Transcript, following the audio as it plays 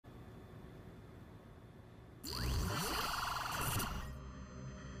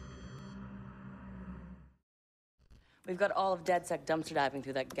We've got all of DedSec dumpster diving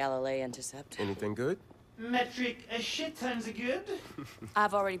through that Galilei intercept. Anything good? Metric, a shit tons of good.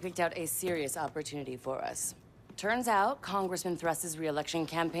 I've already picked out a serious opportunity for us. Turns out, Congressman Thrust's re-election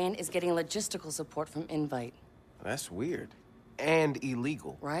campaign is getting logistical support from Invite. That's weird. And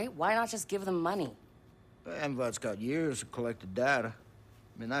illegal. Right? Why not just give them money? Invite's got years of collected data.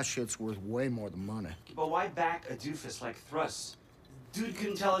 I mean, that shit's worth way more than money. But why back a doofus like Thrust? Dude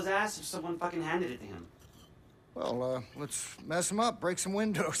couldn't tell his ass if someone fucking handed it to him. Well, let's mess him up, break some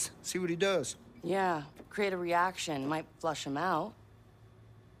windows, see what he does. Yeah, create a reaction, might flush him out.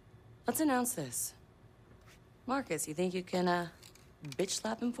 Let's announce this. Marcus, you think you can, bitch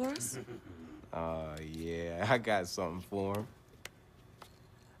slap him for us? Yeah, I got something for him.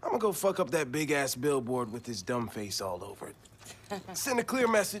 I'm gonna go fuck up that big-ass billboard with his dumb face all over it. Send a clear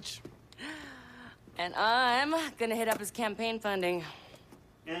message. And I'm gonna hit up his campaign funding.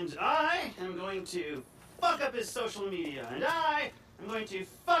 And I am going to fuck up his social media. And I am going to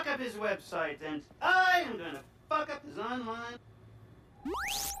fuck up his website. And I am going to fuck up his online...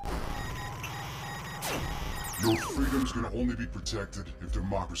 Your freedoms can only be protected if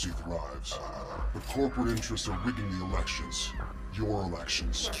democracy thrives. But corporate interests are rigging the elections. Your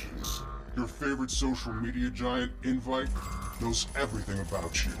elections. Your favorite social media giant, Invite, knows everything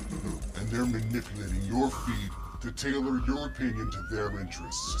about you. And they're manipulating your feed to tailor your opinion to their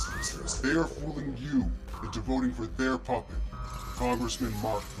interests. They are fooling you into voting for their puppet, Congressman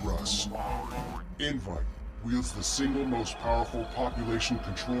Mark Thrust. Invite wields the single most powerful population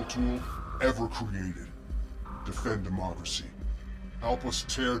control tool ever created. Defend democracy. Help us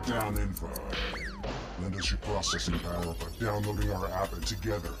tear down Invite. Lend us your processing power by downloading our app, and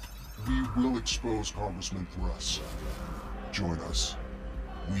together, we will expose Congressman Thrust. Join us.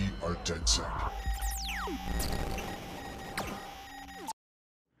 We are DedSec.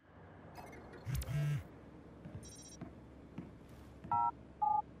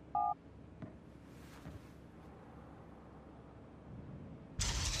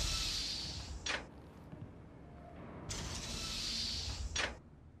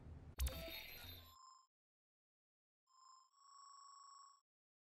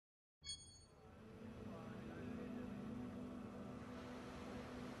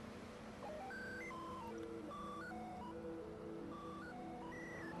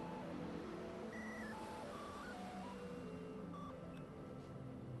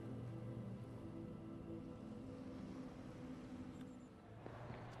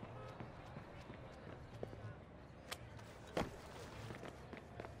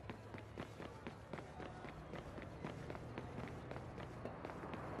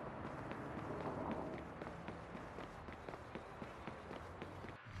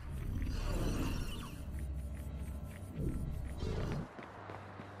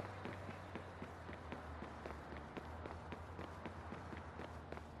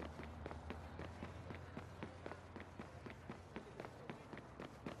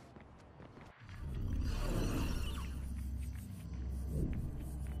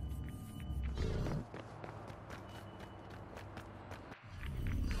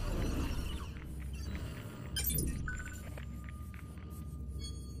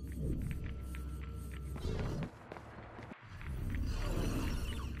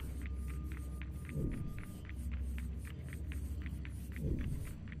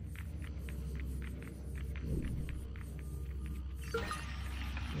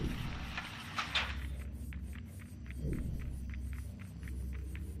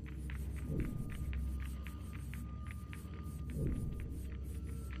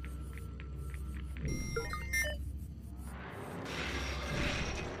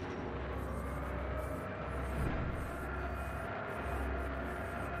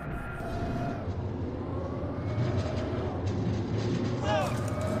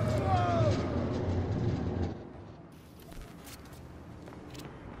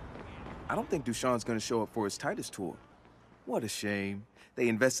 I don't think Dushan's gonna show up for his Titus tour. What a shame. They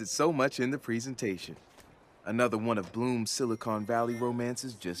invested so much in the presentation. Another one of Bloom's Silicon Valley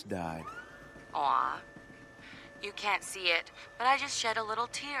romances just died. Aw. You can't see it, but I just shed a little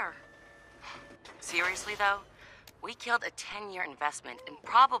tear. Seriously, though, we killed a 10-year investment and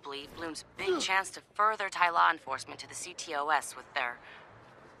probably Bloom's big chance to further tie law enforcement to the CTOS with their...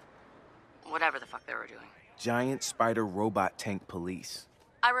 whatever the fuck they were doing. Giant spider robot tank police.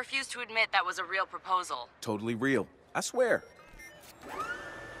 I refuse to admit that was a real proposal. Totally real. I swear.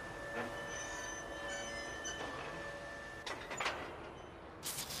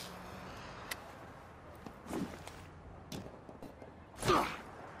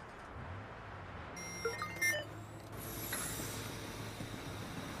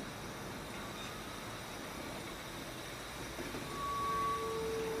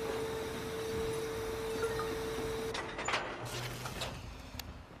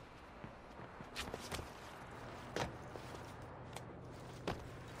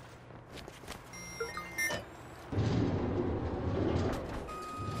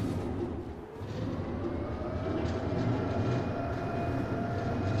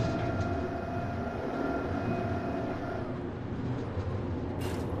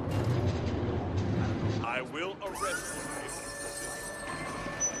 will arrest you.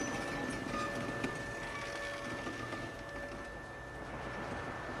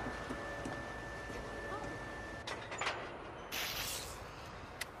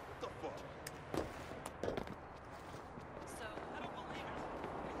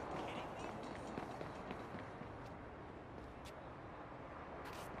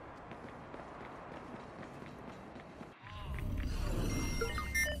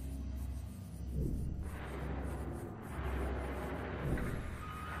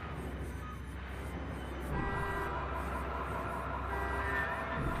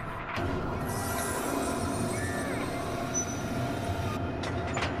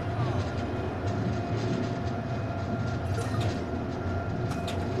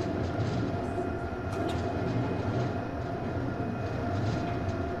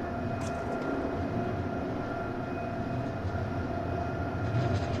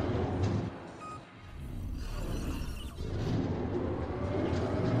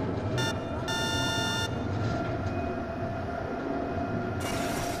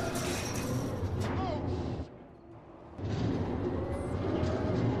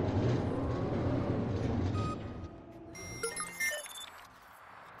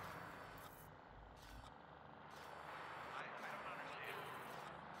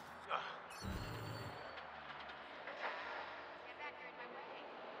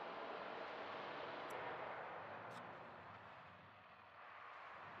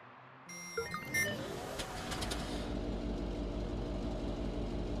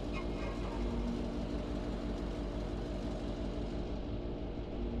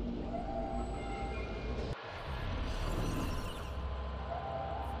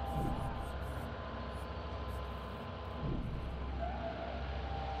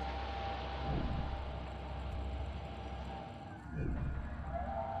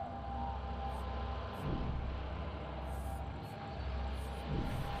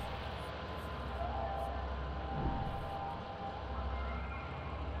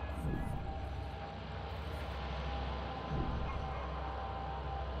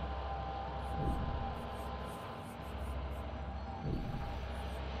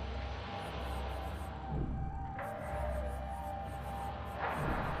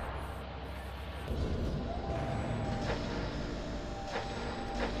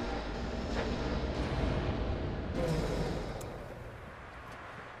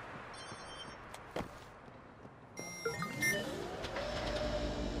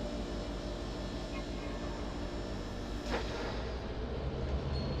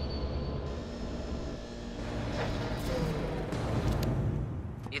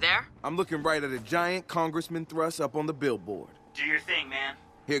 You there? I'm looking right at a giant congressman thrust up on the billboard. Do your thing, man.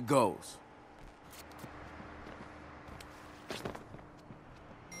 Here goes.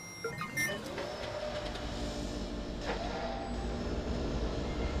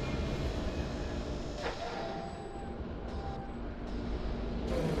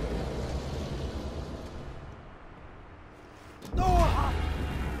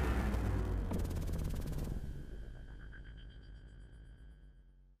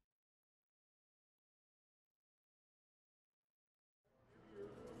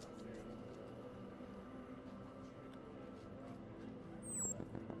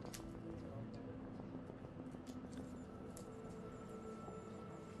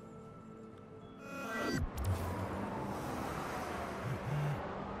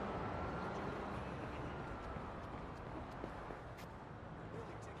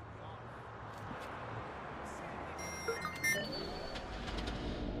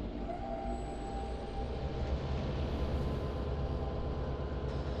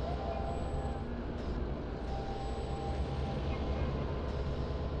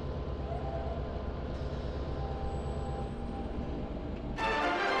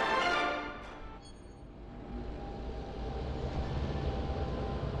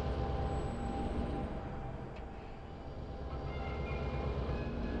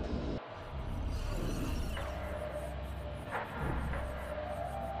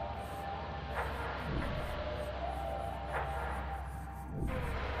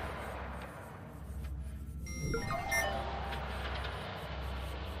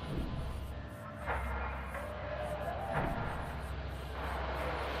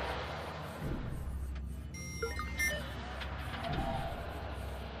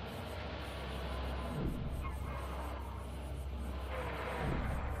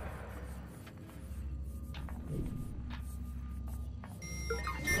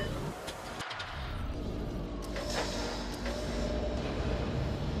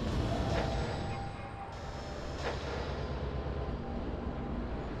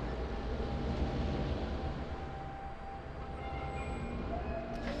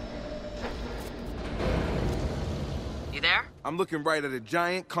 I'm looking right at a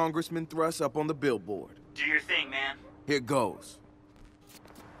giant Congressman thrust up on the billboard. Do your thing, man. Here goes.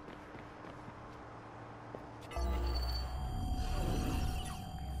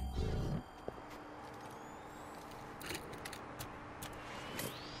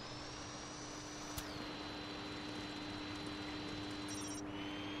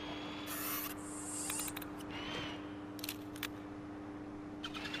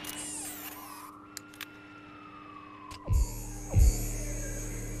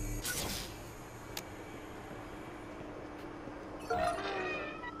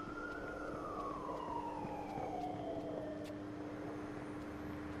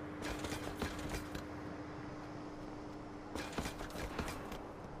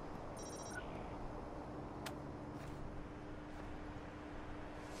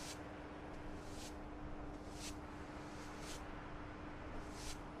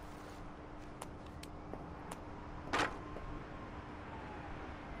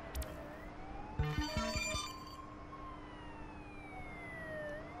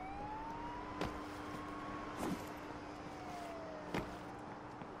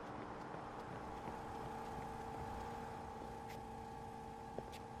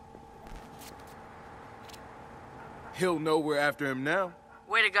 He'll know we're after him now.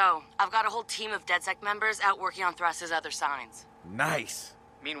 Way to go. I've got a whole team of DedSec members out working on Thrust's other signs. Nice.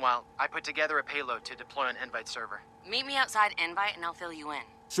 Meanwhile, I put together a payload to deploy on Invite server. Meet me outside Invite and I'll fill you in.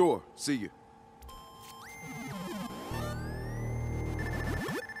 Sure, see you.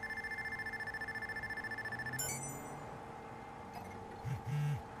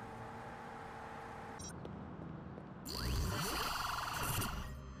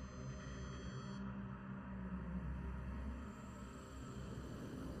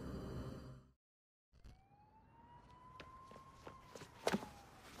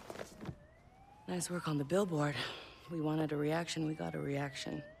 Nice work on the billboard. We wanted a reaction, we got a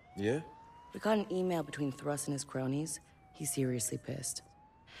reaction. Yeah? We got an email between Thrust and his cronies. He's seriously pissed.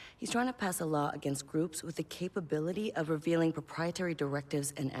 He's trying to pass a law against groups with the capability of revealing proprietary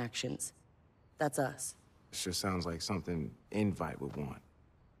directives and actions. That's us. This just sounds like something Invite would want.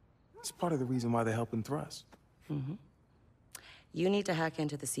 It's part of the reason why they're helping Thrust. Mm-hmm. You need to hack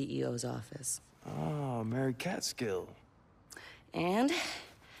into the CEO's office. Oh, Mary Catskill. And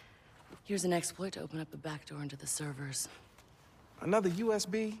here's an exploit to open up the back door into the servers. Another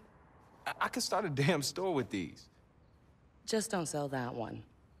USB? I could start a damn store with these. Just don't sell that one.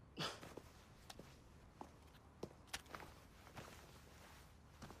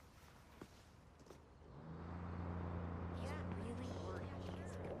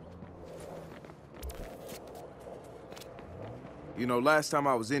 You know, last time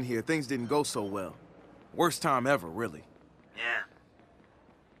I was in here, things didn't go so well. Worst time ever, really. Yeah.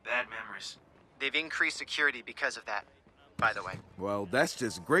 Bad memories. They've increased security because of that, by the way. Well, that's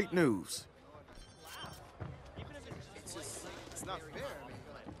just great news. It's not fair. I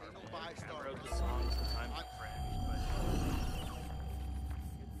mean, no five-star. Wrote the song sometimes with friends,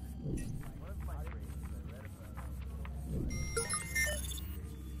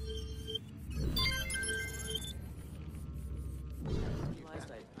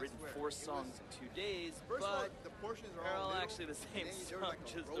 I'd written 4 songs in 2 days, First of all, but the portions are they're all all little, actually the same and then there song, was like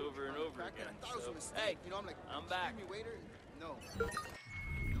a just road over and over track, again. and I thought it was So, a mistake. hey, You know, I'm like, I'm back. excuse me, waiter. No.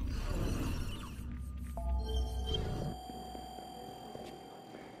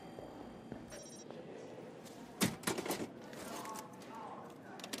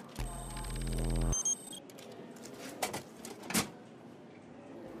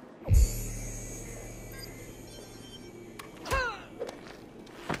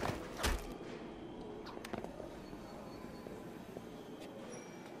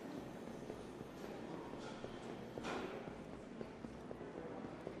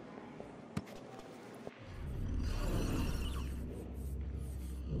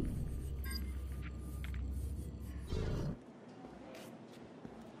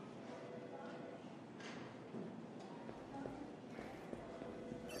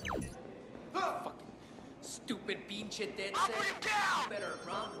 Stupid bean shit dead set. You better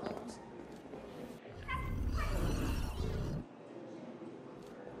run, Holmes.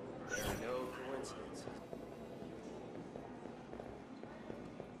 No coincidence.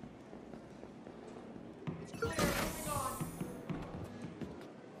 It's clear. Moving on.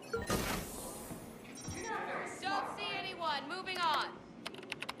 Don't see anyone. Moving on.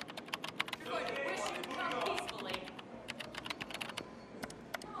 You're going to wish you'd come peacefully.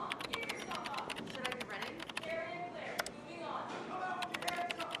 Come on, get your stuff up. Should I be running? Clear and clear. Moving on. Come out with your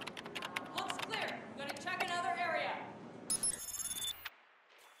hands up.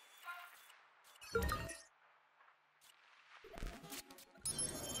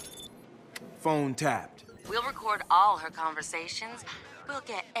 Phone tapped. We'll record all her conversations. We'll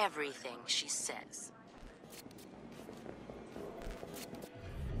get everything she says.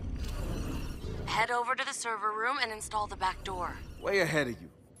 Head over to the server room and install the back door. Way ahead of you.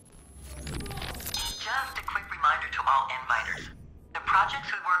 Just a quick reminder to all inviters. The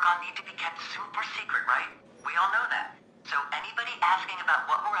projects we work on need to be kept super secret, right? We all know that. So anybody asking about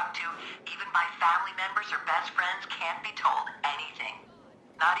what we're up to, even by family members or best friends, can't be told anything.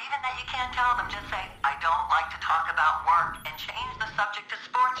 Not even that you can't tell them, just say, I don't like to talk about work, and change the subject to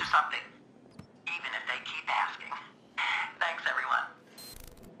sports or something. Even if they keep asking. Thanks, everyone.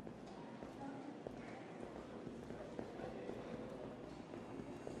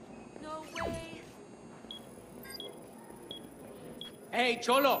 No way. Hey,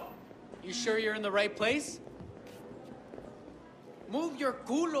 Cholo. You sure you're in the right place? Move your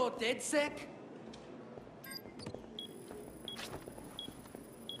culo, dead sec.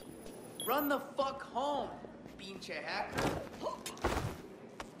 Run the fuck home, pinche hacker.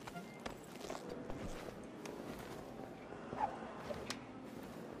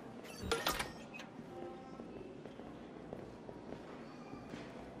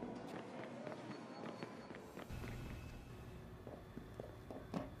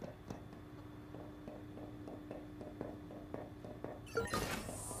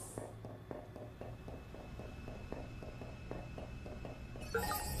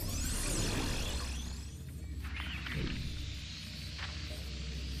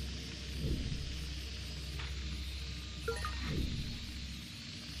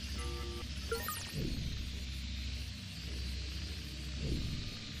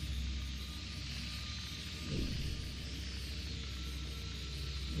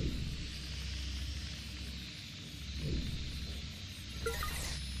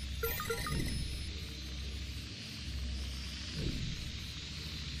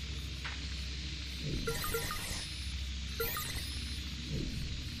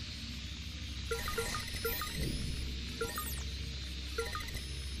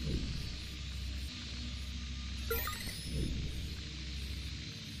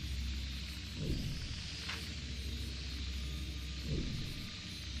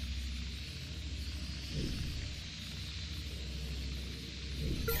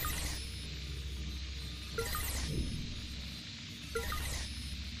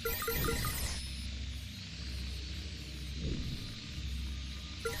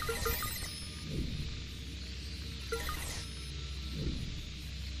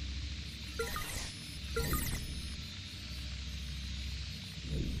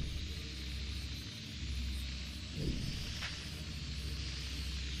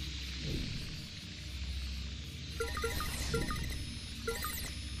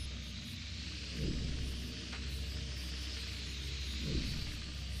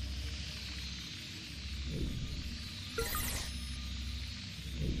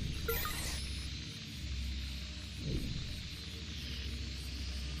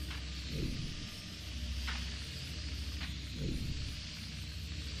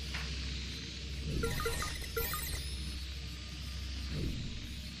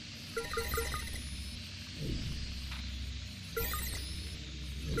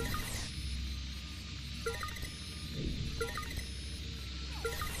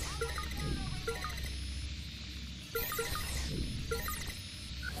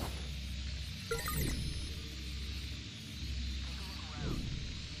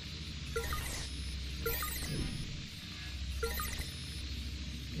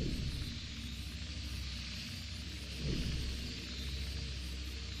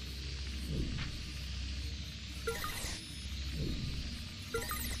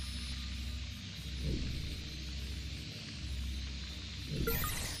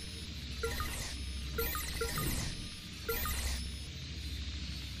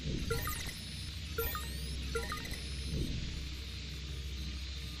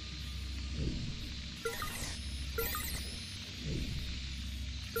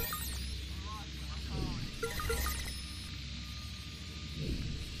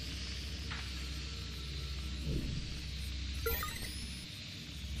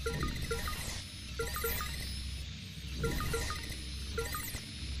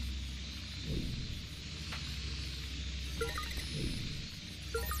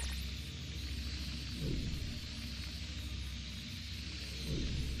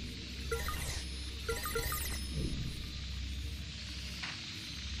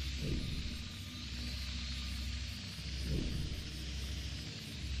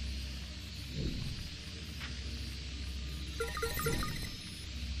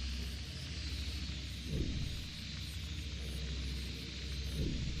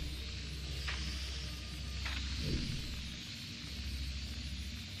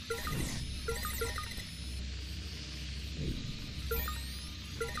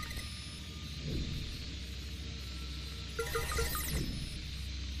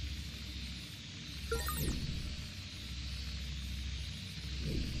 You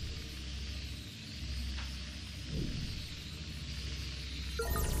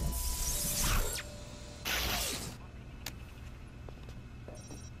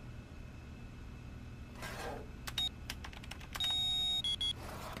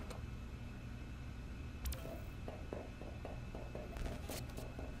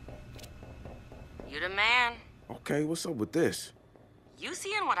the man. Okay, what's up with this? You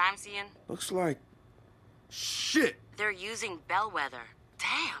seeing what I'm seeing? Looks like... shit! They're using Bellwether.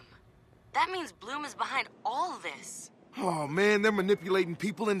 Damn. That means Bloom is behind all this. Oh, man, they're manipulating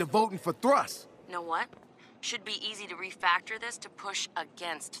people into voting for Thrust. Know what? Should be easy to refactor this to push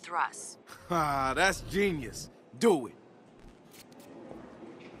against Thrust. Ah, that's genius. Do it.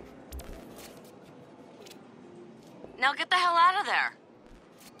 Now get the hell out of there.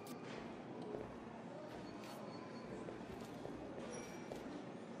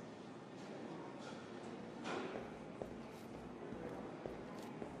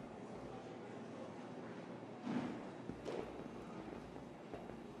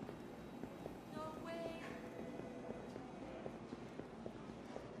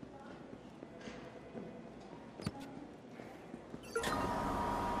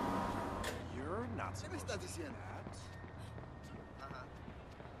 You're not ¿Qué me supposed estás to do diciendo?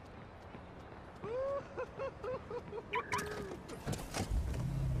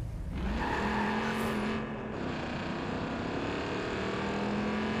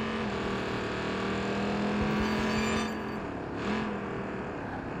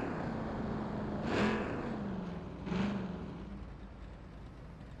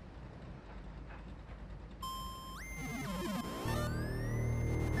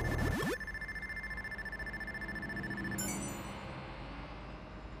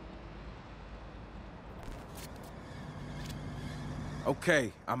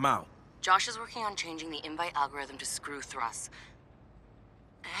 Okay, I'm out. Josh is working on changing the invite algorithm to screw Thrust.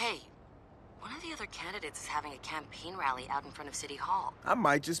 Hey, one of the other candidates is having a campaign rally out in front of City Hall. I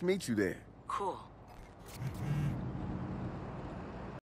might just meet you there. Cool.